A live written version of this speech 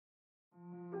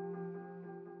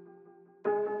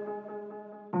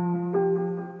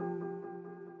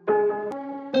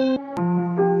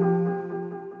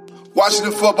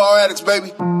Washington Football Addicts,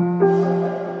 baby.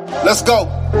 Let's go.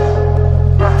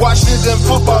 Washington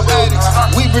Football Addicts,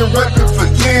 we've been repping for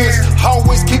years,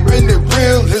 always keeping it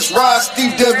real. It's Rod,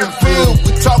 Steve, Devin, Phil.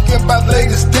 We talking about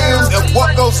latest deals and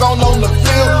what goes on the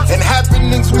field and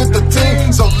happenings with the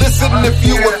team. So listen if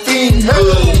you a fiend.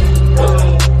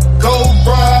 Go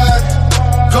Rod,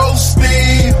 go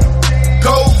Steve,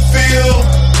 go Phil,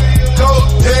 go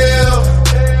Dale,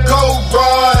 go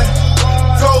Rod,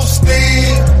 go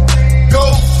Steve, go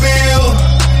Phil,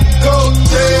 go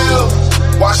Dale.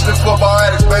 Washington Football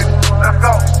Addicts, baby. Let's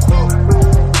go.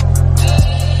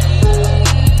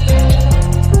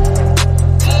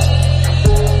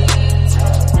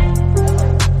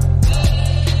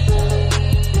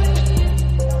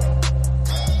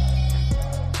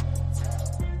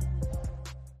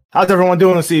 How's everyone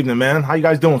doing this evening, man? How you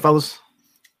guys doing, fellas?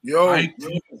 Yo,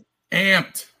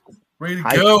 amped. Ready to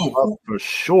go. For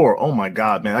sure. Oh, my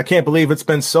God, man. I can't believe it's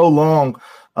been so long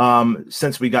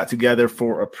since we got together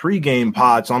for a pregame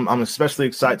pod. So I'm especially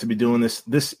excited to be doing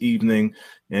this evening.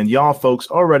 And y'all folks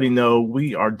already know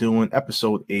we are doing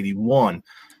episode 81.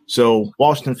 So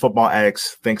Washington Football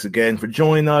Addicts, thanks again for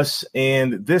joining us.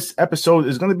 And this episode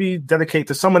is going to be dedicated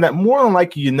to someone that more than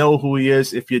likely you know who he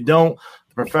is. If you don't,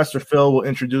 Professor Phil will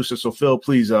introduce us. So Phil,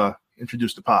 please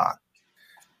introduce the pod.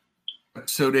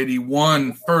 Episode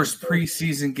 81, first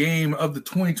preseason game of the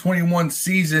 2021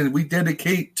 season. We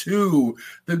dedicate to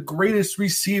the greatest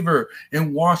receiver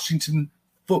in Washington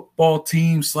football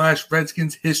team /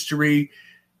 Redskins history,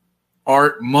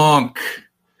 Art Monk.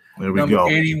 There we Number go.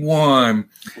 81.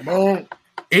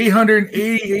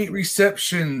 888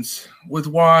 receptions with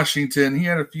Washington. He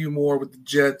had a few more with the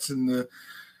Jets and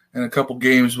a couple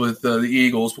games with the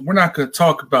Eagles. But we're not going to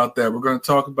talk about that. We're going to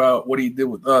talk about what he did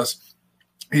with us.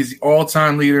 He's the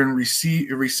all-time leader in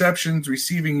receptions,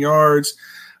 receiving yards.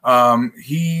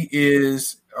 He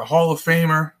is a Hall of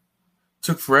Famer.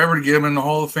 Took forever to get him in the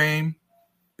Hall of Fame,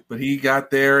 but he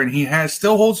got there, and he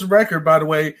still holds the record, by the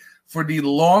way, for the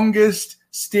longest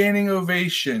standing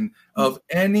ovation of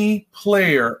any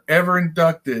player ever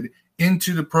inducted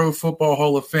into the Pro Football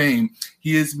Hall of Fame.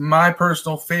 He is my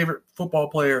personal favorite football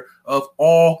player of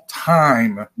all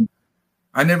time.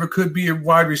 I never could be a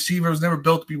wide receiver. I was never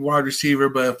built to be a wide receiver,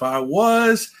 but if I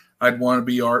was, I'd want to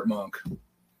be Art Monk.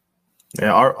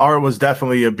 Yeah, Art was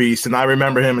definitely a beast, and I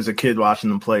remember him as a kid watching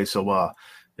him play. So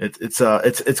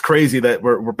it's crazy that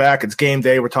we're back. It's game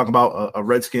day. We're talking about a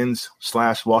Redskins /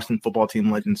 Washington football team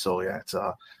legend. So yeah, it's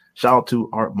shout out to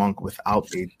Art Monk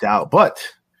without a doubt. But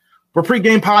we're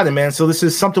pregame podding, man. So this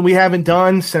is something we haven't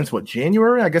done since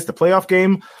January? I guess the playoff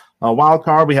game, wild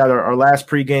card. We had our last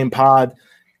pregame pod.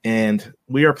 And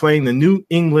we are playing the New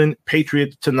England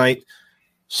Patriots tonight.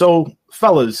 So,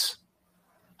 fellas,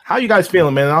 how you guys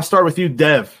feeling, man? And I'll start with you,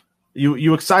 Dev.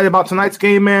 You excited about tonight's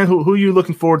game, man? Who are you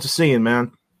looking forward to seeing,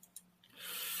 man?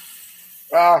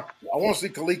 I want to see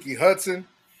Khaliki Hudson.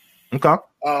 Okay.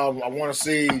 I want to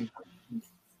see.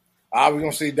 We're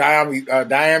gonna see Diami.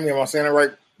 Am I saying it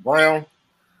right? Brown.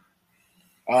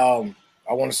 I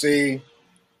want to see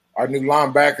our new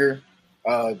linebacker,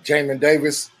 Jamin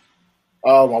Davis.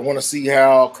 I want to see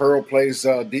how Curl plays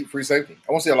deep free safety.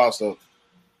 I want to see a lot of stuff.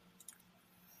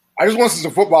 I just want to see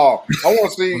some football. I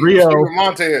want to see Rio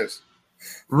Montez.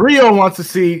 Rio wants to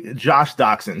see Josh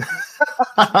Doxson.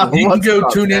 You can go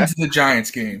tune into the Giants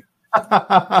game.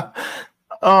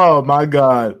 Oh, my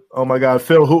God.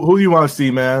 Phil, who do you want to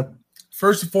see, man?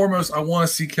 First and foremost, I want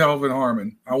to see Kelvin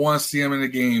Harmon. I want to see him in the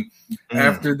game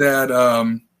after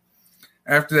that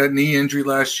knee injury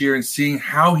last year, and seeing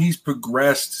how he's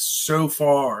progressed so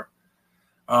far,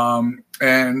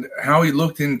 and how he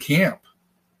looked in camp,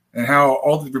 and how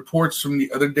all the reports from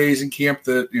the other days in camp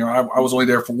that, I was only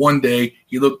there for one day.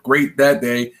 He looked great that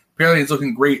day. Apparently he's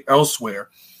looking great elsewhere.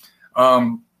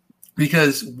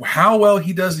 Because how well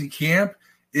he does in camp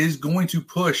is going to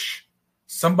push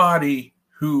somebody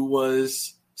who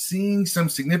was seeing some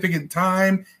significant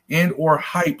time and or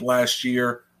hype last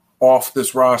year off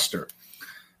this roster.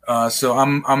 So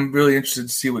I'm really interested to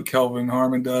see what Kelvin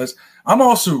Harmon does. I'm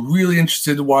also really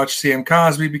interested to watch Sam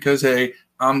Cosmi because, hey,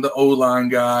 I'm the O-line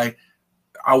guy.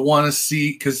 I want to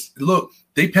see – because, look,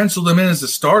 they penciled him in as a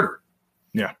starter.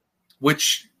 Yeah.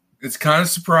 Which is kind of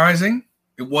surprising.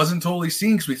 It wasn't totally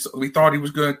seen because we thought he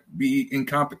was going to be in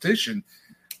competition.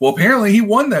 Well, apparently he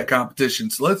won that competition.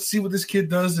 So let's see what this kid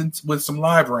does with some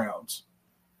live rounds.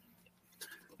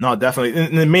 No, definitely.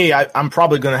 And me, I'm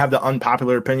probably going to have the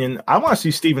unpopular opinion. I want to see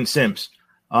Steven Sims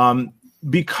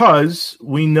because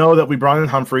we know that we brought in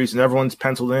Humphreys and everyone's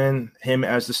penciled in him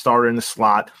as the starter in the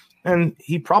slot. And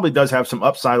he probably does have some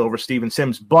upside over Steven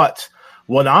Sims. But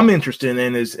what I'm interested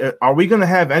in is, are we going to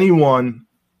have anyone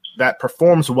that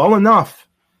performs well enough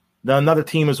that another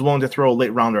team is willing to throw a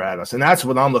late rounder at us. And that's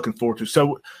what I'm looking forward to.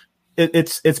 So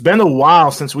it's been a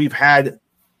while since we've had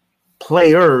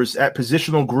players at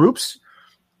positional groups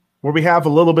where we have a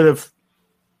little bit of,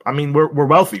 I mean, we're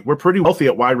wealthy. We're pretty wealthy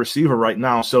at wide receiver right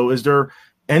now. So is there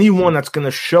anyone that's going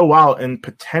to show out and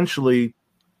potentially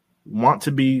want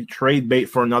to be trade bait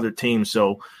for another team?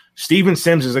 So Steven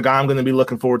Sims is a guy I'm going to be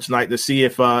looking forward tonight to see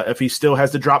if he still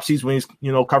has the drop seats when he's,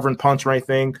 covering punts or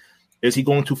anything. Is he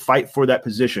going to fight for that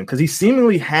position? Because he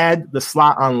seemingly had the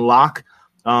slot on lock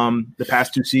the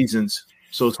past 2 seasons.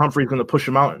 So is Humphrey going to push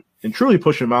him out and truly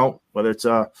push him out, whether it's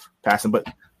passing? But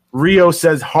Rio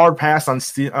says hard pass on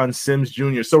Sims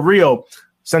Jr. So Rio,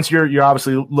 since you're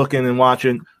obviously looking and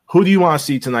watching, who do you want to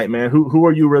see tonight, man? Who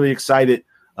are you really excited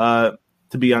to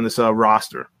be on this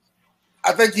roster?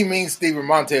 I think he means Steven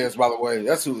Montez, by the way.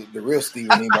 That's who the real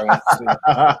Steven anybody wants to see.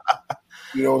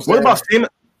 You know what I'm saying?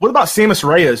 What about Sammis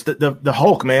Reyes, the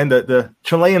Hulk, man, the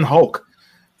Chilean Hulk?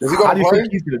 Is he going to play?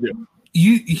 Think he's going to do?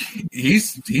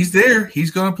 He's there. He's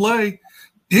going to play.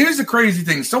 Here's the crazy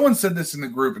thing. Someone said this in the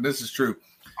group, and this is true.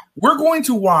 We're going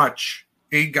to watch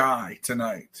a guy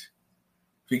tonight,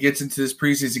 if he gets into this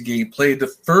preseason game, play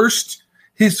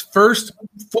his first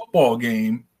football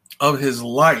game of his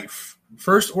life,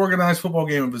 first organized football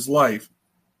game of his life,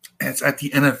 and it's at the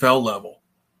NFL level.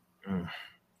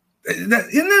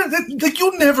 Like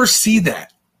you'll never see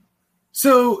that.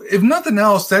 So if nothing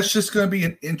else, that's just going to be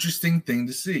an interesting thing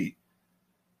to see.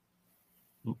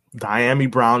 Dyami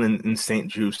Brown and St.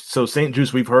 Juice. So St.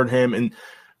 Juice, we've heard him. And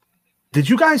did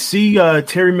you guys see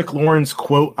Terry McLaurin's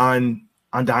quote on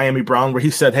Dyami Brown where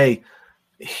he said, hey,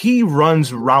 he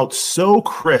runs routes so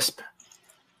crisp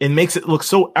and makes it look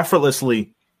so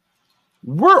effortlessly.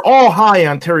 We're all high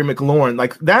on Terry McLaurin.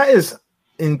 Like that is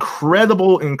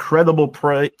incredible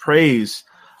praise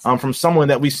from someone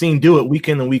that we've seen do it week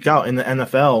in and week out in the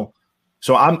NFL.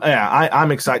 So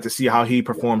I'm excited to see how he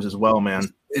performs as well,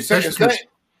 man. If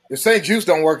St. Juice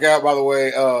don't work out, by the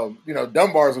way,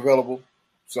 Dunbar's available.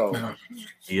 So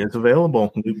he is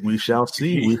available. We shall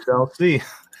see. We shall see.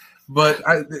 But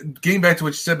getting back to what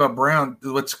you said about Brown,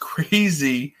 what's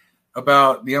crazy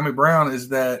about Dyami Brown is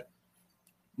that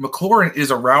McLaurin is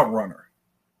a route runner.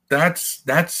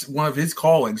 That's one of his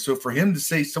callings. So for him to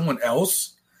say someone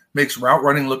else makes route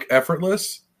running look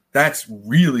effortless, that's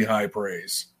really high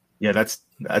praise. Yeah,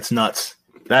 that's nuts.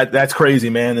 That's crazy,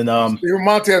 man. And Steven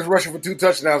Montez rushing for 2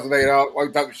 touchdowns today. While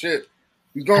you talking shit,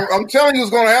 I'm telling you,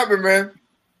 it's going to happen, man.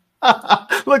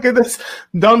 Look at this.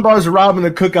 Dunbar's robbing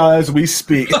the cookout as we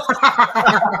speak. I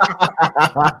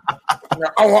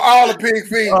want all the pig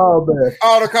feet. Oh, man.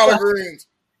 All the collard greens.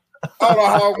 All the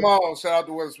hog maws. Shout out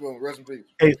to Weatherspoon. Rest in peace.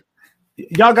 Hey,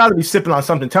 y'all got to be sipping on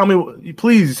something. Tell me,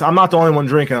 please. I'm not the only one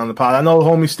drinking on the pod. I know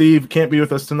homie Steve can't be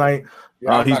with us tonight.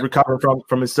 Yeah, he's recovering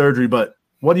from his surgery. But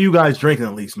what are you guys drinking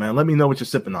at least, man? Let me know what you're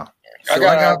sipping on. So I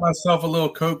got myself a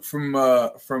little Coke from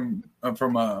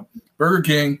Burger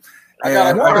King. I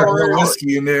got a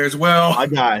whiskey in there as well. My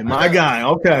guy.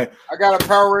 Okay. I got a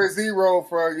Powerade Zero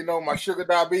for my sugar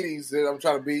diabetes that I'm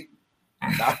trying to beat.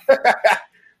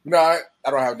 No, I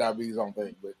don't have diabetes, I don't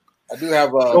think, but I do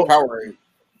have Powerade.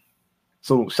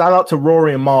 So shout out to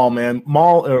Rory and Maul, man.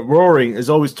 Rory is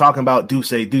always talking about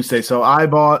Douce. So I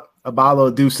bought a bottle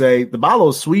of Douce. The bottle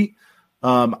is sweet.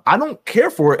 I don't care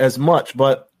for it as much,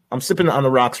 but I'm sipping it on the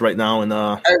rocks right now. And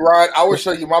hey, Rod, I will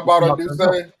show you my bottle of Douce.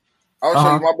 I'll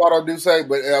show you my bottle of Douce,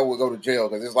 but I will go to jail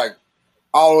because it's like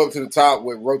all the way up to the top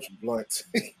with roach blunts.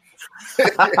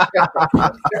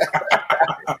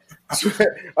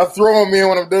 I throw them in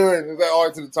when I'm doing. It's like all the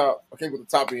way to the top. I can't put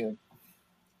the top in.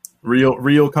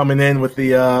 Rio coming in with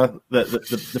the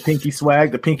pinky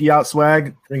swag, the pinky out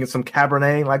swag, drinking some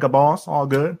Cabernet like a boss. All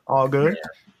good. Yeah.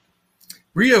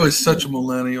 Rio is such a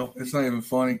millennial. It's not even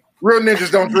funny. Real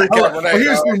ninjas don't drink Cabernet.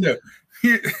 Here's the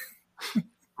thing,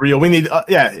 Rio, we need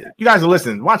you guys are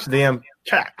listening. Watch the damn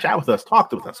chat with us.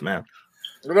 Talk with us, man.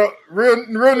 Real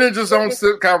ninjas don't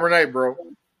sip Cabernet, bro.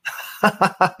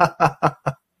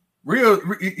 Rio,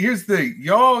 here's the thing.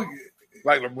 Y'all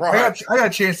like LeBron. I got a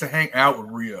chance to hang out with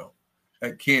Rio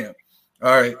at camp.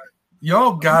 All right.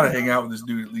 Y'all gotta hang out with this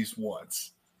dude at least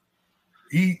once.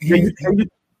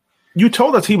 You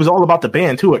told us he was all about the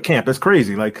band too at camp. That's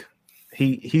crazy. Like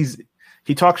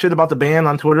he talked shit about the band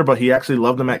on Twitter, but he actually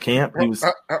loved them at camp. He was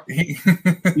on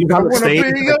the stage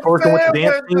working with the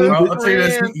dance team. I'll tell you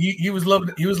this, he was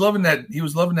loving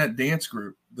that dance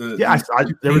group. There's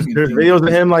videos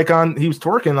of him he was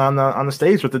twerking on the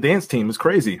stage with the dance team. It's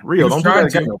crazy. Rio, don't do that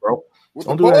again, bro.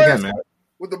 Don't do that again, man.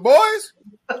 With the boys?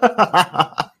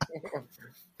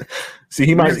 See,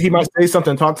 he might say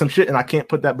something, talk some shit, and I can't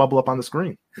put that bubble up on the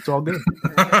screen. It's all good.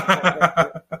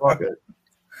 It's all good.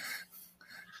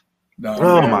 No,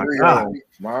 oh my God,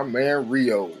 my man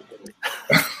Rio.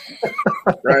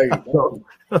 Right.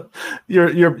 You're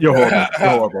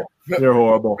horrible. You're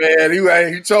horrible. Man,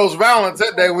 he chose violence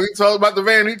that day. When he told about the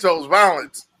van, he chose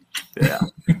violence. Yeah.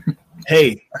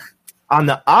 Hey, on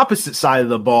the opposite side of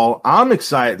the ball, I'm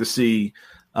excited to see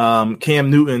Cam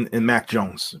Newton and Mac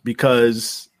Jones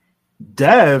because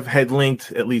Dev had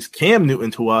linked at least Cam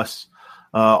Newton to us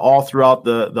all throughout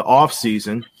the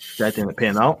offseason. That didn't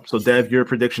pan out. So, Dev, your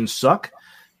predictions suck.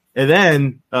 And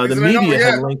then the media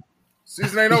had linked.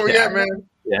 Season ain't over yet, man.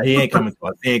 Yeah, he ain't coming to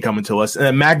us. He ain't coming to us. And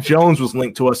then Mac Jones was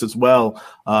linked to us as well,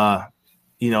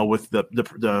 with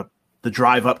the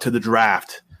drive up to the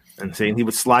draft and saying he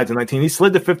would slide to 19. He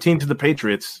slid to 15 to the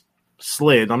Patriots.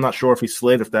 Slid. I'm not sure if he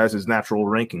slid, if that's his natural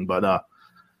ranking. But,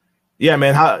 yeah,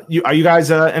 man, are you guys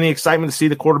any excitement to see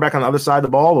the quarterback on the other side of the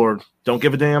ball or don't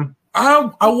give a damn? I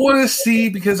want to see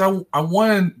because I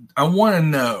want to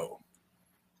know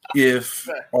if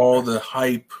all the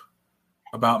hype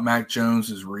about Mac Jones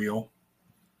is real.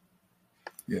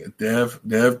 Yeah,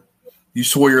 Dev, you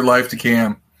swore your life to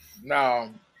Cam. No,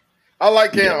 I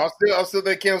like Cam. Yeah. I still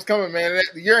think Cam's coming, man.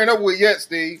 The year ain't over with yet,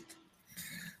 Steve.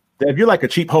 Dev, you're like a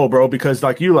cheap hoe, bro, because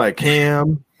like you like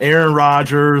Cam, Aaron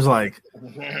Rodgers, like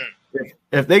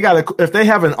if they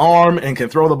have an arm and can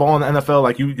throw the ball in the NFL,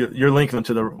 like you're linking them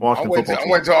to the Washington football team. I'm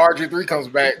waiting until RG3 comes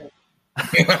back.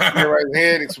 Everybody's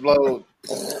head explode.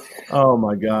 Oh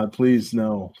my God! Please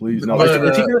no! Please no!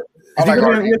 Is he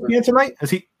going to be ESPN tonight?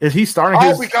 Is he starting?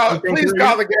 Please call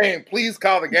the game. Please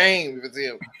call the game if it's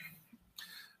him.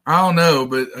 I don't know,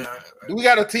 but do we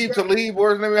got Aqib Talib?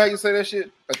 Or maybe how you say that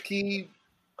shit? Aqib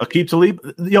Talib.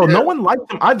 Yo, no one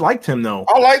liked him. I liked him though.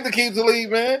 I like the Aqib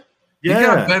Talib, man. Yeah. He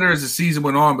got better as the season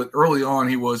went on, but early on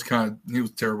he was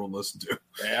terrible to listen to.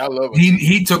 Yeah, I love him.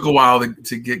 He took a while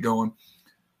to get going.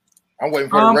 I'm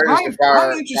waiting for the Raiders to fire.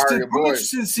 I'm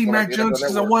interested to see Mac Jones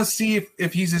because I want to see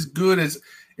if he's as good as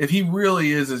if he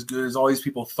really is as good as all these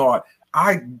people thought.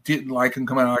 I didn't like him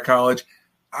coming out of college.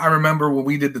 I remember when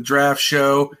we did the draft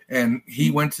show and he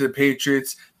went to the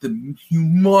Patriots, the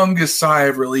humongous sigh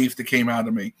of relief that came out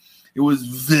of me. It was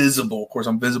visible. Of course,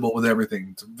 I'm visible with everything.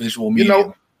 It's a visual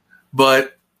medium.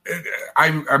 But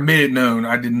I made it known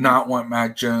I did not want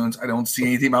Mac Jones. I don't see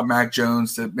anything about Mac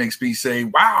Jones that makes me say,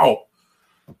 wow,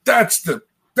 that's the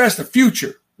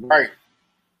future. Right.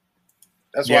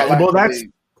 That's why I like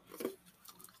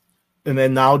and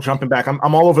then now jumping back, I'm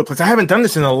all over the place. I haven't done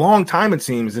this in a long time, it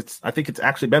seems. I think it's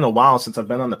actually been a while since I've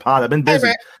been on the pod. I've been busy.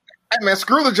 Hey, man,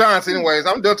 screw the Giants anyways.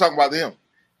 I'm done talking about them.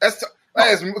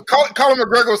 Colin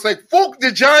McGregor will say, "Fuck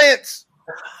the Giants."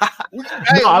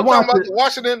 I want about the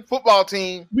Washington football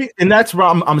team. And that's where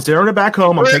I'm zeroing it back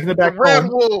home. I'm taking it back home.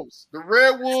 The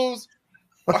Red Wolves.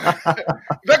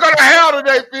 They're going to hell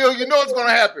today, Phil. You know it's going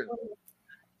to happen.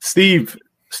 Steve,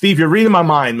 you're reading my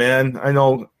mind, man. I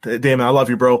know. Damn it, I love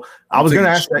you, bro. I was going to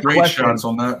ask that question shots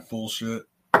on that bullshit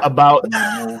about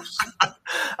the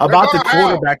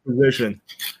quarterback position.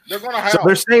 They're going to hell. So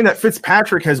they're saying that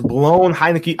Fitzpatrick has blown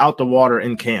Heineke out the water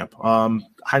in camp.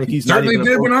 Heineke's certainly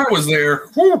did when I was there.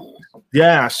 Whew.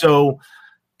 Yeah, so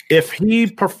if he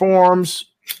performs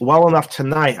well enough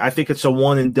tonight, I think it's a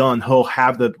one and done. He'll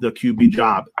have the QB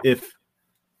job. If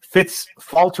Fitz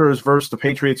falters versus the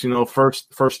Patriots,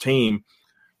 first team,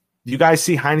 do you guys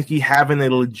see Heineke having a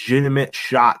legitimate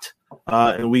shot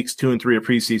in weeks 2 and 3 of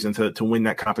preseason to win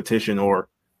that competition, or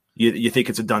you think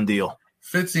it's a done deal?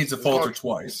 Fitz needs to falter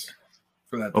twice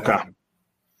for that. Okay.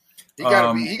 He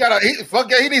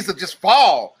needs to just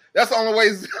fall. That's the only way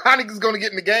Heineke's going to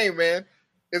get in the game, man,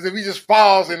 is if he just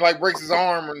falls and like breaks his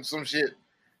arm or some shit.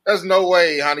 There's no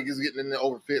way Heineke's getting in there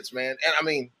over Fitz, man. And I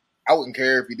mean, I wouldn't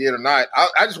care if he did or not.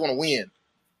 I just want to win.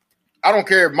 I don't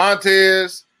care if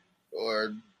Montez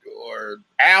or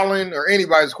Allen or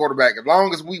anybody's quarterback. As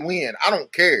long as we win, I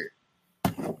don't care.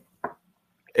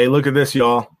 Hey, look at this,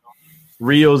 y'all.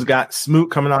 Rio's got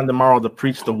Smoot coming on tomorrow to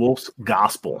preach the Wolf's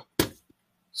gospel.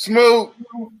 Smoot,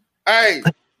 hey,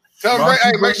 tell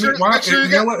him, make sure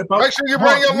you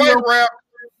bring your leg wrap.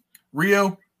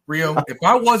 Rio, if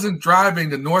I wasn't driving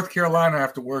to North Carolina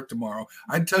after work tomorrow,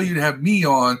 I'd tell you to have me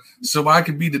on so I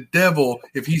could be the devil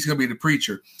if he's going to be the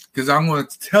preacher. Because I'm going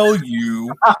to tell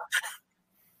you.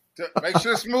 Make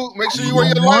sure you wear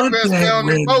your life vest down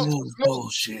there.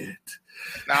 Bullshit.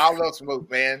 Nah, I love Smoot,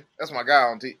 man. That's my guy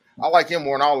on TV. I like him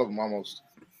more than all of them almost.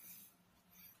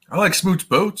 I like Smoot's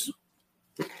boats.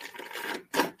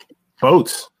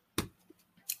 Boats.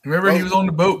 Remember, he was on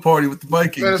the boat party with the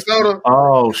Vikings. Minnesota.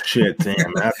 Oh shit!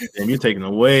 Damn, damn, you're taking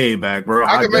it way back, bro.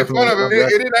 I can make fun of it. It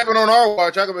didn't happen on our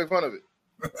watch. I can make fun of it.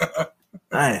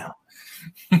 Damn.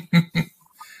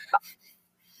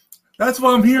 That's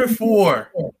what I'm here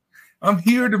for. I'm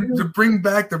here to bring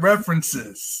back the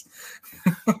references.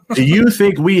 Do you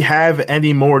think we have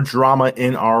any more drama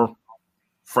in our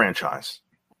franchise?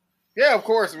 Yeah, of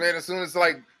course, man. As soon as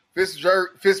like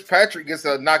Fitzpatrick gets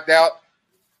knocked out.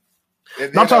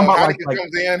 And then, I'm talking about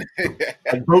comes in.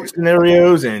 like boat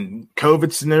scenarios and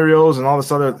COVID scenarios and all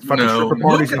this other fucking stripper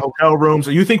parties and hotel rooms.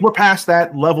 So you think we're past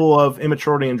that level of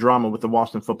immaturity and drama with the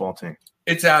Washington football team?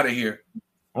 It's out of here.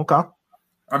 Okay.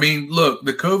 I mean, look,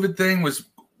 the COVID thing was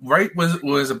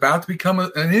about to become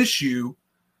an issue.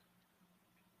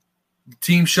 The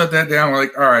team shut that down. We're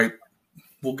like, all right,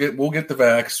 we'll get the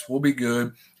vax. We'll be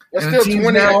good. That's and still the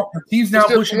team's now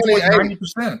pushing to like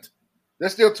 90%. They're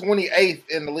still 28th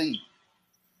in the league.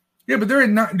 Yeah, but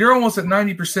they're almost at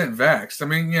 90% vaxxed. I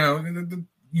mean,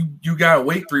 you gotta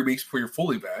wait 3 weeks before you're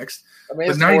fully vaxxed. I mean,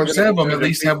 but 90% of them at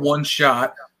least have one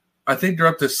shot. I think they're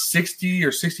up to 60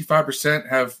 or 65%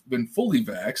 have been fully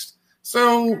vaxxed.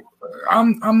 So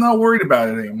I'm not worried about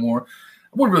it anymore.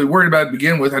 I wasn't really worried about it to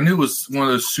begin with. I knew it was one of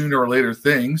those sooner or later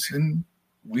things, and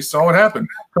we saw what happened.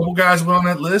 A couple guys went on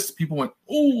that list. People went,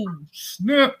 oh,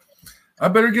 snap. I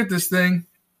better get this thing.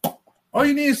 All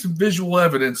you need is some visual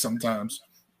evidence sometimes.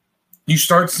 You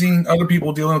start seeing other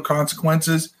people dealing with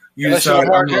consequences. You decide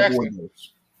I'm going to avoid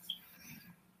those.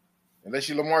 Unless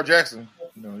you're Lamar Jackson.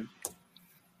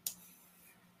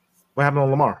 What happened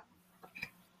on Lamar?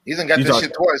 He's got this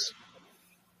shit twice.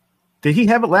 Did he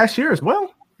have it last year as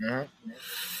well? Mm-hmm.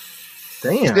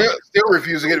 Damn. Still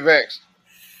refuse to get vaxxed.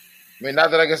 I mean,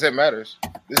 not that I guess that matters.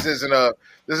 This isn't a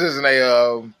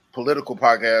political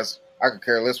podcast. I could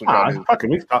care less what y'all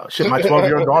do. Shit, my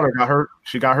 12-year-old daughter got her.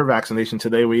 She got her vaccination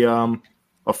today.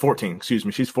 14. Excuse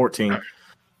me, she's 14.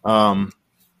 But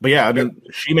yeah, I mean,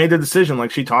 she made the decision.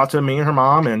 Like, she talked to me and her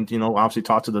mom, and obviously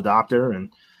talked to the doctor,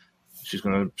 and she's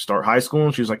going to start high school.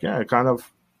 And she's like, yeah, I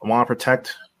want to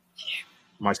protect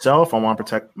myself. I want to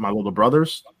protect my little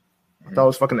brothers. I thought it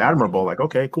was fucking admirable. Like,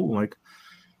 okay, cool. Like,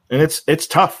 and it's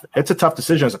tough. It's a tough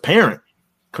decision as a parent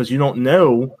because you don't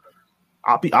know.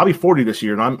 I'll be 40 this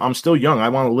year, and I'm still young. I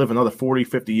want to live another 40,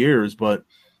 50 years, but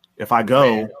if I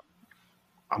go,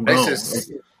 I'm going.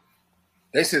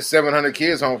 They sent 700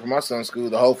 kids home from my son's school.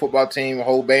 The whole football team, the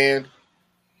whole band,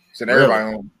 sent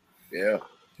everybody home. Yeah.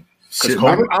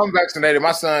 I'm vaccinated.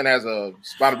 My son has a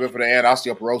spinal bifida and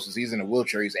osteoporosis. He's in a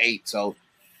wheelchair. He's 8, so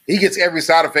he gets every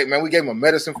side effect. Man, we gave him a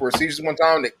medicine for a seizure one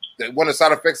time. One of the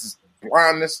side effects is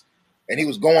blindness, and he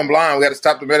was going blind. We had to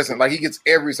stop the medicine. Like, he gets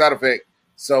every side effect.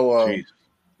 So I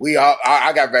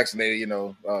got vaccinated,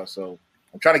 so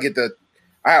I'm trying to get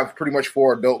I have pretty much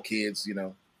 4 adult kids, It's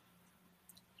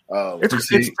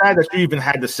sad that you even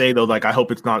had to say, though, like, I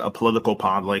hope it's not a political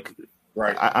pod. Like,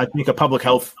 right. I think a public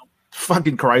health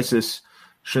fucking crisis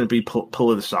shouldn't be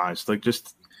politicized. Like,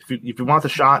 just if you want the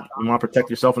shot, you want to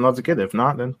protect yourself and others to get it. If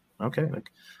not, then okay.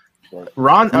 Like, right.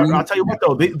 Ron, I'll tell you what,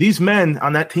 though, these men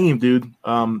on that team, dude,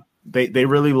 they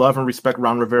really love and respect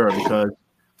Ron Rivera because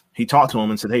he talked to him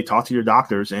and said, hey, talk to your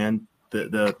doctors, and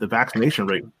the vaccination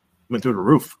rate went through the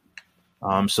roof.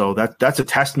 So that's a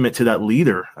testament to that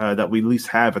leader that we at least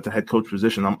have at the head coach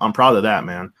position. I'm proud of that,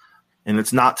 man. And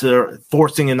it's not to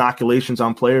forcing inoculations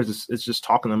on players. It's just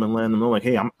talking to them and letting them know, like,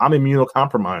 hey, I'm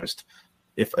immunocompromised.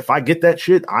 If I get that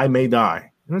shit, I may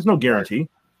die. And there's no guarantee.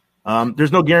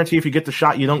 There's no guarantee if you get the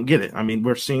shot, you don't get it. I mean,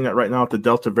 we're seeing that right now with the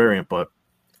Delta variant, but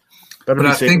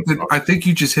I think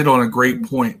you just hit on a great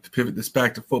point to pivot this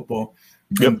back to football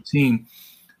and the team,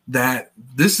 that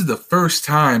this is the first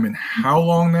time in how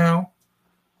long now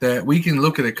that we can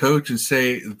look at a coach and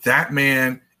say that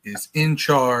man is in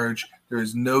charge. There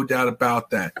is no doubt about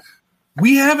that.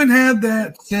 We haven't had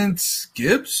that since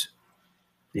Gibbs.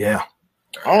 Yeah.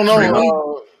 I don't know.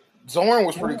 Really? Zorn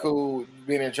was pretty cool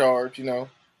being in charge,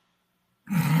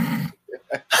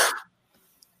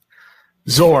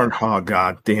 Zorn. Oh,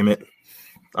 God damn it.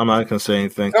 I'm not going to say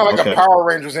anything. Sound like a Power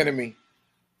Rangers enemy.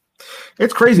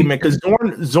 It's crazy, man, because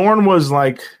Zorn was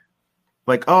like,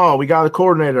 oh, we got a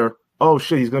coordinator. Oh,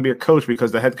 shit, he's going to be a coach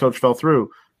because the head coach fell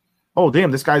through. Oh,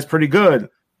 damn, this guy's pretty good.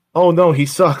 Oh, no, he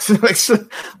sucks.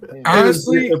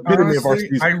 Honestly,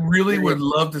 I really would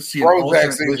love to see an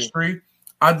alternate history.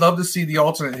 I'd love to see the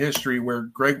alternate history where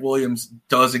Greg Williams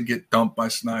doesn't get dumped by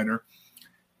Snyder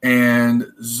and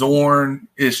Zorn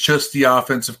is just the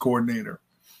offensive coordinator.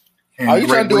 You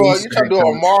trying to do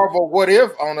a Marvel what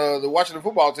if on the Washington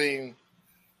football team?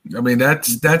 I mean,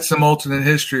 that's some alternate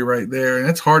history right there, and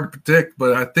it's hard to predict.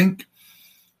 But I think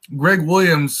Greg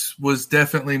Williams was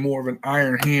definitely more of an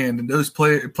iron hand, and those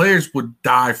players would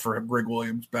die for Greg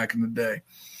Williams back in the day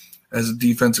as a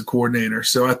defensive coordinator.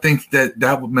 So I think that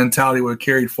mentality would have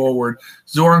carried forward.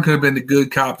 Zorn could have been the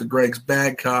good cop to Greg's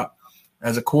bad cop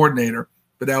as a coordinator,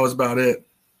 but that was about it.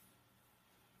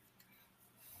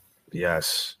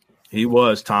 Yes, he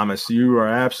was, Thomas. You are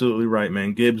absolutely right,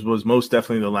 man. Gibbs was most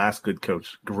definitely the last good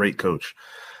coach. Great coach.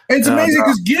 And it's amazing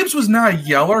because Gibbs was not a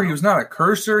yeller. He was not a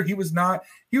cursor. He was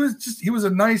a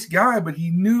nice guy, but he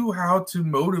knew how to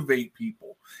motivate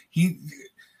people.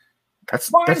 That's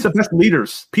the best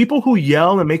leaders. People who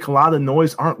yell and make a lot of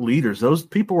noise aren't leaders. Those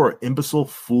people are imbecile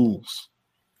fools.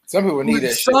 Some people need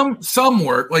that. Some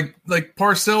work. Like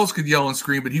Parcells could yell and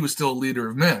scream, but he was still a leader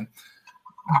of men.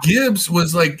 Gibbs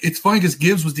was it's funny because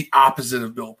Gibbs was the opposite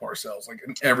of Bill Parcells,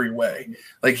 in every way.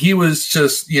 He was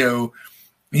just,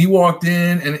 he walked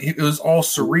in and it was all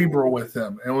cerebral with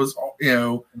him. It was,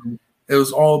 it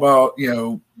was all about,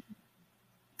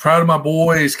 proud of my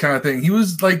boys kind of thing. He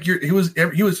was he was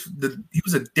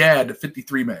a dad to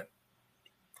 53 men.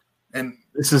 And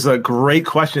this is a great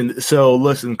question. So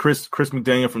listen, Chris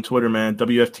McDaniel from Twitter, man,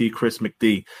 WFT Chris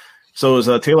McD. So is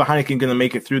Taylor Heineken going to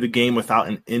make it through the game without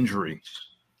an injury?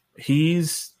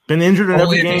 He's been injured in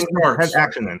every game. Has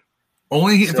action in.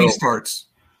 Only if he starts.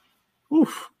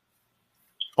 Oof.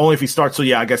 Only if he starts. So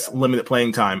yeah, I guess limited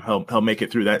playing time. He'll make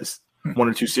it through that 1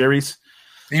 or 2 series.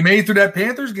 He made it through that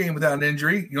Panthers game without an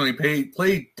injury. He only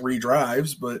played 3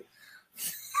 drives, but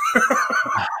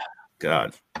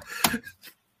God.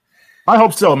 I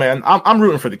hope so, man. I'm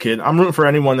rooting for the kid. I'm rooting for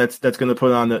anyone that's going to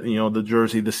put on the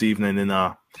jersey this evening and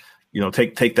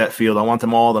take that field. I want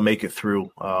them all to make it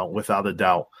through without a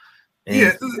doubt.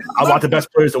 And I want the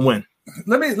best players to win.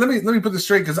 Let me put this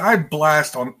straight because I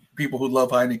blast on people who love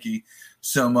Heineke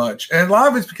so much, and a lot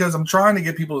of it's because I'm trying to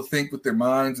get people to think with their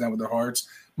minds, not with their hearts.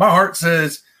 My heart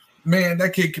says, "Man,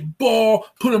 that kid can ball.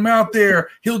 Put him out there.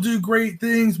 He'll do great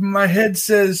things." My head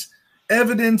says,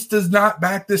 "Evidence does not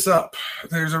back this up.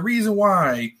 There's a reason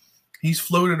why he's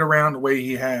floated around the way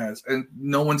he has, and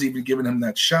no one's even given him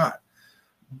that shot."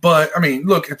 But I mean,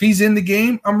 look, if he's in the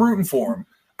game, I'm rooting for him.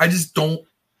 I just don't.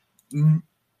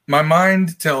 My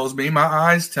mind tells me, my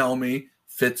eyes tell me,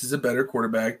 Fitz is a better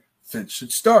quarterback. Fitz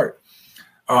should start.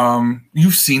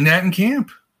 You've seen that in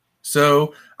camp,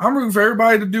 so I'm rooting for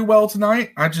everybody to do well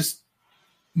tonight. I'm just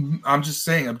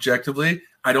saying objectively,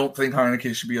 I don't think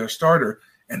Heineke should be our starter,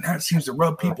 and that seems to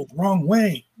rub people the wrong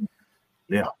way.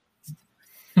 Yeah,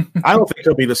 I don't think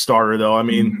he'll be the starter though. I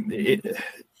mean,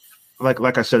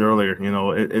 like I said earlier,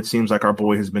 it seems like our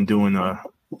boy has been doing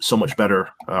so much better.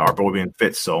 Our boy being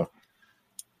Fitz, So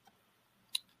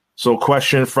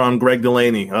question from Greg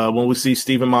Delaney. When we see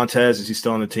Steven Montez, is he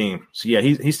still on the team? So, yeah,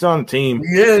 he's still on the team.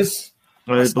 He is.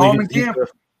 I believe he's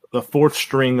the 4th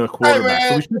string quarterback.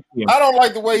 Hey, man, so I don't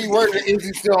like the way you worded it. Is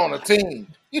he still on the team?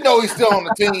 He's still on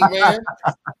the team, man.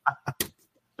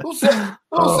 Who said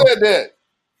that?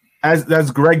 That's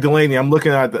Greg Delaney. I'm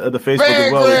looking at the Facebook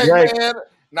as well. Greg, man.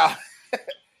 Nah.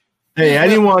 Hey,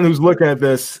 anyone who's looking at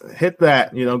this, hit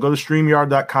that. Go to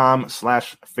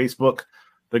StreamYard.com/Facebook.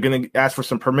 They're going to ask for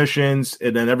some permissions,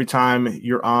 and then every time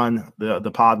you're on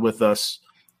the pod with us,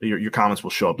 your comments will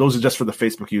show up. Those are just for the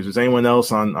Facebook users. Anyone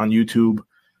else on YouTube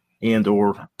and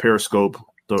or Periscope,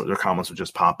 their comments will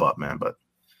just pop up, man. But,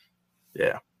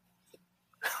 yeah.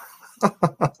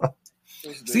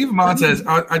 Steven Montez,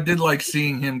 I did like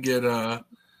seeing him get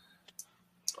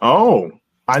Oh,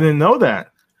 I didn't know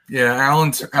that. Yeah,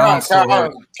 Allen's still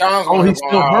hurt. He's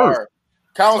still hurt.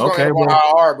 Calvin's going to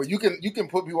on IR, but you can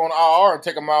put people on IR and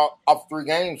take them out of 3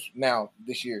 games now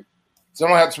this year. So they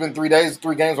don't have to spend 3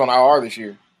 games on IR this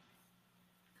year.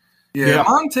 Yeah.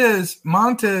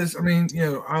 Montez. I mean,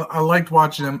 I liked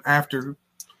watching him after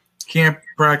camp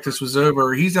practice was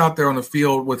over. He's out there on the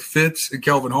field with Fitz and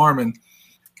Kelvin Harmon,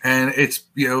 and it's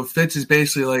Fitz is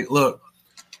basically like, look,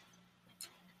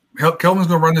 Kelvin's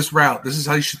going to run this route. This is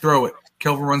how you should throw it.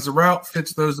 Kelvin runs the route,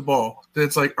 Fitz throws the ball. Then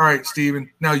it's like, all right, Steven,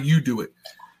 now you do it.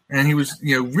 And he was,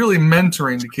 really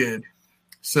mentoring the kid.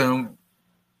 So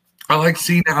I like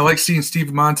seeing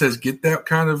Steven Montez get that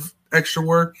kind of extra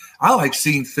work. I like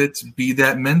seeing Fitz be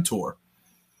that mentor.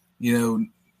 You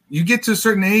get to a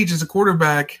certain age as a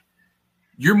quarterback,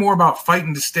 you're more about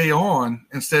fighting to stay on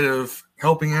instead of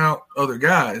helping out other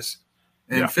guys.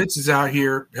 And Fitz is out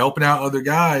here helping out other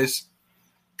guys.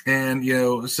 And,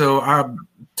 so I have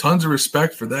tons of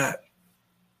respect for that.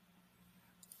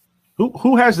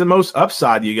 Who has the most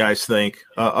upside, you guys think,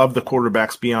 of the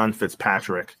quarterbacks beyond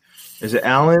Fitzpatrick? Is it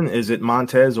Allen, is it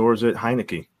Montez, or is it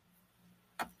Heineke?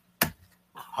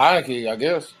 Heineke, I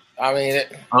guess. I mean,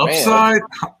 upside,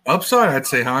 I'd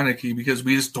say Heineke because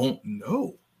we just don't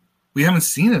know. We haven't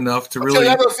seen enough to really.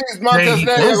 I'm gonna see his Montez he Snead.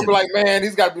 I'm gonna doesn't. be like, man,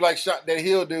 he's got to be like shot that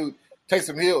Hill dude.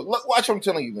 Taysom Hill. Look, watch what I'm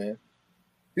telling you, man.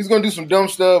 He's gonna do some dumb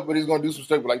stuff, but he's gonna do some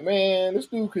stuff. Like, man, this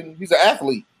dude he's an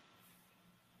athlete.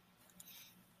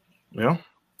 Yeah.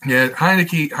 Yeah,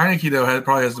 Heineke though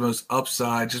probably has the most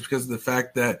upside just because of the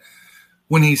fact that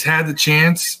when he's had the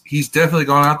chance, he's definitely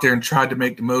gone out there and tried to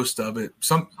make the most of it.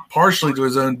 Some partially to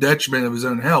his own detriment of his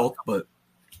own health, but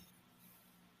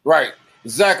Right,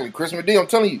 exactly. Chris McD, I'm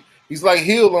telling you, he's like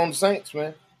Hill on the Saints,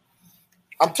 man.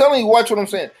 I'm telling you, watch what I'm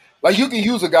saying. Like, you can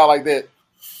use a guy like that.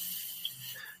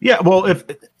 Yeah, well, if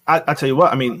I tell you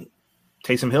what, I mean,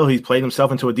 Taysom Hill, he's played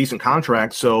himself into a decent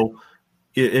contract. So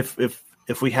if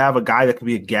we have a guy that can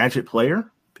be a gadget player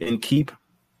and keep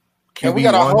QB1, and we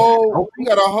got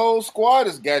a whole squad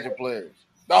as gadget players.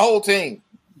 The whole team.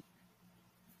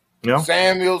 Yeah.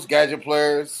 Samuels, gadget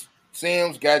players.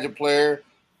 Sims, gadget player.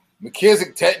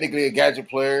 McKissick, technically a gadget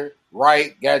player.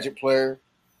 Wright, gadget player.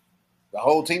 The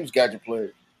whole team's gadget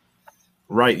players.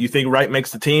 Right. You think Wright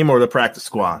makes the team or the practice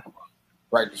squad?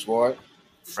 Practice squad.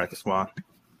 Practice squad.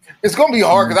 It's going to be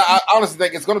hard because I honestly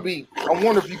think it's going to be – I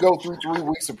wonder if you go through 3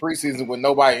 weeks of preseason with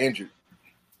nobody injured.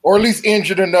 Or at least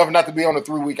injured enough not to be on a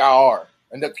 3-week IR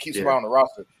and to keep somebody on the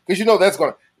roster. Because you know they're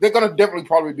going to definitely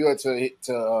probably do it to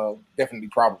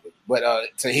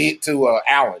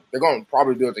Allen. They're going to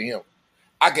probably do it to him.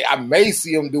 I may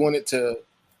see him doing it to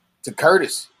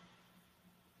Curtis.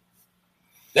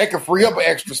 That could free up an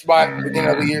extra spot at the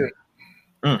beginning of the year.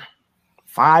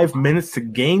 5 minutes to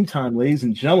game time, ladies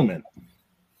and gentlemen.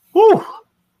 Woo!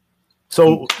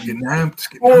 So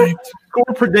score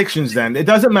predictions then. It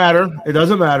doesn't matter.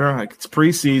 Like, it's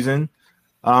preseason.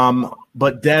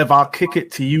 But Dev, I'll kick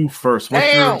it to you first.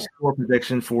 What's your score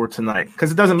prediction for tonight?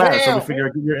 Because it doesn't matter. So we figure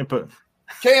get your input.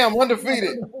 Cam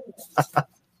undefeated.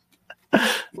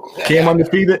 Cam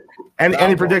undefeated.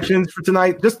 Any predictions for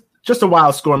tonight? Just a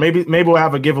wild score. Maybe we'll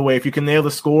have a giveaway if you can nail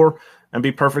the score and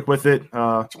be perfect with it.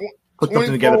 Put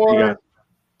something together for you guys.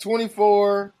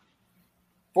 24-14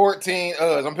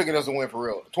 us. I'm picking us a win for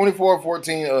real.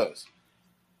 24-14 us.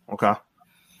 Okay.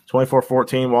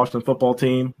 24-14 Washington football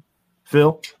team.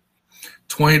 Phil?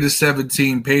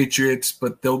 20-17 Patriots,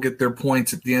 but they'll get their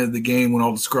points at the end of the game when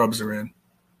all the scrubs are in.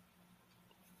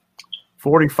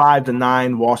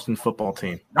 45-9 Washington football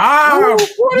team. Ah!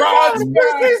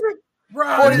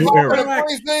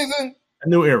 A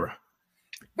new era.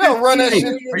 They'll run that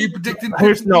shit. Are you predicting?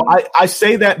 I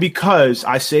say that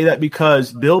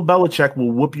because Bill Belichick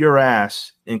will whoop your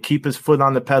ass and keep his foot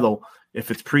on the pedal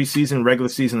if it's preseason, regular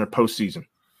season, or postseason.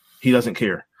 He doesn't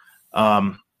care.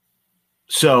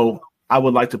 So I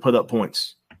would like to put up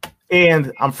points.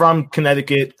 And I'm from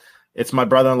Connecticut. It's my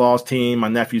brother-in-law's team, my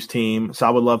nephew's team. So I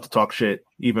would love to talk shit,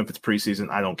 even if it's preseason.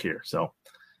 I don't care. So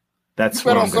that's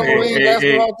what I'm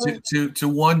saying. To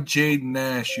one Jaden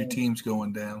Nash, your team's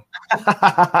going down.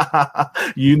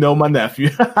 You know my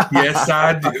nephew. Yes,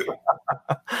 I do.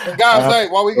 And guys, hey,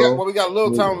 while we got a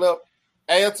little time left,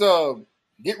 hey, it's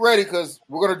get ready because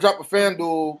we're gonna drop a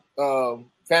FanDuel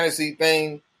fantasy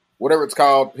thing, whatever it's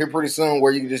called, here pretty soon,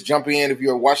 where you can just jump in if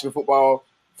you're a Washington football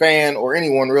fan or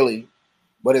anyone really.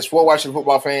 But it's for Washington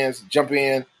football fans. Jump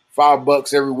in,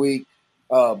 $5 every week.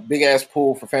 Big ass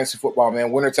pool for fantasy football,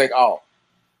 man. Winner take all.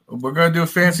 We're gonna do a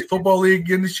fantasy football league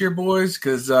again this year, boys,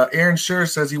 because Aaron Sure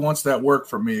says he wants that work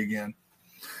from me again.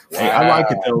 Hey, I like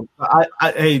it though.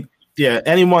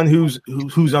 Anyone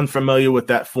who's unfamiliar with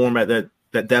that format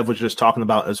that Dev was just talking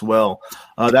about as well,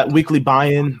 that weekly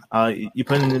buy-in, you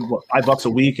put in $5 a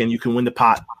week and you can win the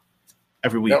pot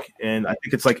every week, and I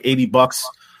think it's like $80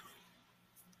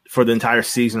 for the entire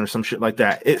season or some shit like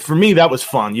that. For me, that was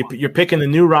fun. You're picking a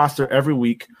new roster every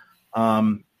week,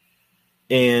 and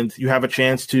you have a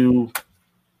chance to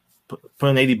put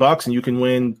in $80 and you can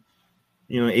win,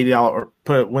 $80 or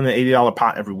win an $80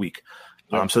 pot every week.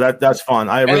 So that's fun.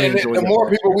 I really enjoy it. The more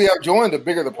people we have joined, the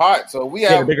bigger the pot. So we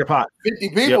have a bigger pot. 50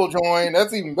 people join.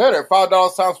 That's even better.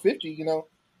 $5 times 50.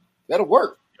 That'll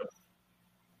work.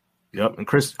 Yep, and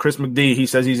Chris McD, he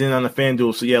says he's in on the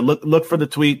FanDuel. So, look for the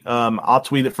tweet. I'll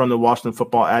tweet it from the Washington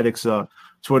Football Addicts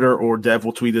Twitter, or Dev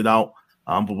will tweet it out.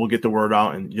 But we'll get the word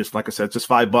out. And just like I said, just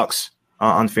 $5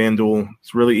 on FanDuel.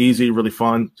 It's really easy, really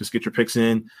fun. Just get your picks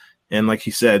in. And like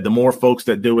he said, the more folks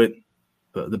that do it,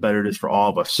 the better it is for all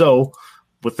of us. So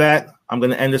with that, I'm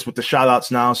going to end this with the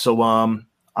shout-outs now. So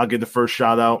I'll give the first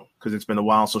shout-out because it's been a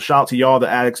while. So shout out to y'all, the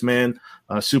Addicts, man.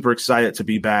 Super excited to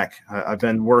be back. I've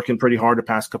been working pretty hard the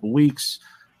past couple weeks,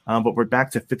 but we're back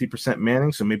to 50%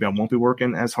 manning, so maybe I won't be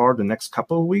working as hard the next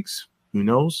couple of weeks. Who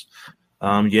knows?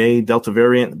 Yay, Delta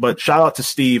variant. But shout out to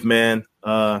Steve, man.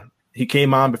 He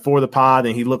came on before the pod,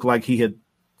 and he looked like he had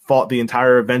fought the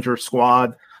entire Avenger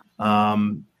squad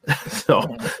So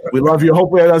we love you.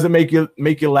 Hopefully that doesn't make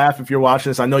you laugh if you're watching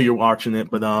this. I know you're watching it,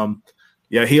 but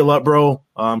yeah, heal up, bro.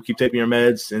 Keep taking your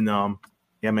meds, and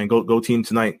yeah, man, go team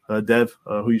tonight. Dev,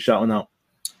 who you shouting out?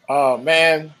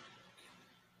 Man,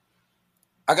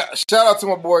 I got shout out to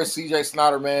my boy CJ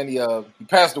Snyder, man. He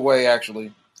passed away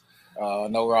actually. I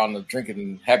know we're on the drinking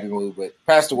and happy mood, but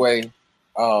passed away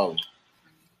from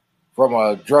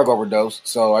a drug overdose.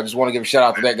 So I just want to give a shout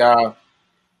out to that guy.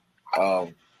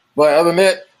 But other than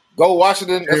that, go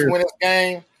Washington. Let's win this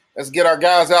game. Let's get our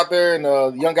guys out there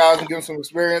and young guys and give them some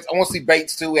experience. I want to see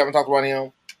Bates too. We haven't talked about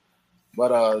him.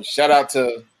 But shout out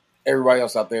to everybody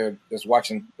else out there that's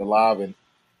watching the live, and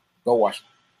go Washington.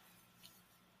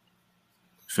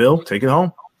 Phil, take it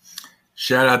home.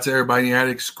 Shout out to everybody in the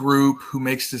Addicts group who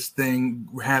makes this thing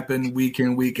happen week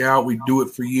in, week out. We do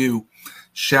it for you.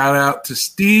 Shout out to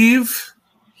Steve.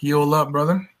 Heal up,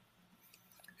 brother.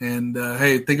 And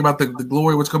hey, think about the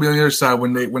glory, what's going to be on the other side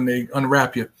when they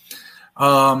unwrap you.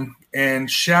 And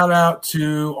shout out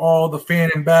to all the fan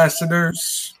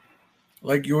ambassadors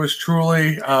like yours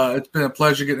truly. It's been a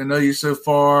pleasure getting to know you so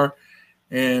far.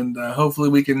 And hopefully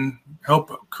we can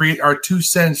help create our 2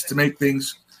 cents to make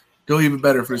things go even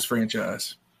better for this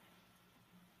franchise.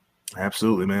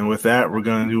 Absolutely, man. With that, we're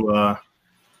going to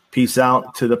peace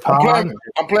out to the pod.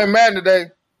 I'm playing Madden today.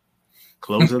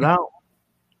 Close it out.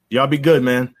 Y'all be good,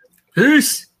 man.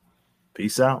 Peace.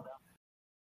 Peace out.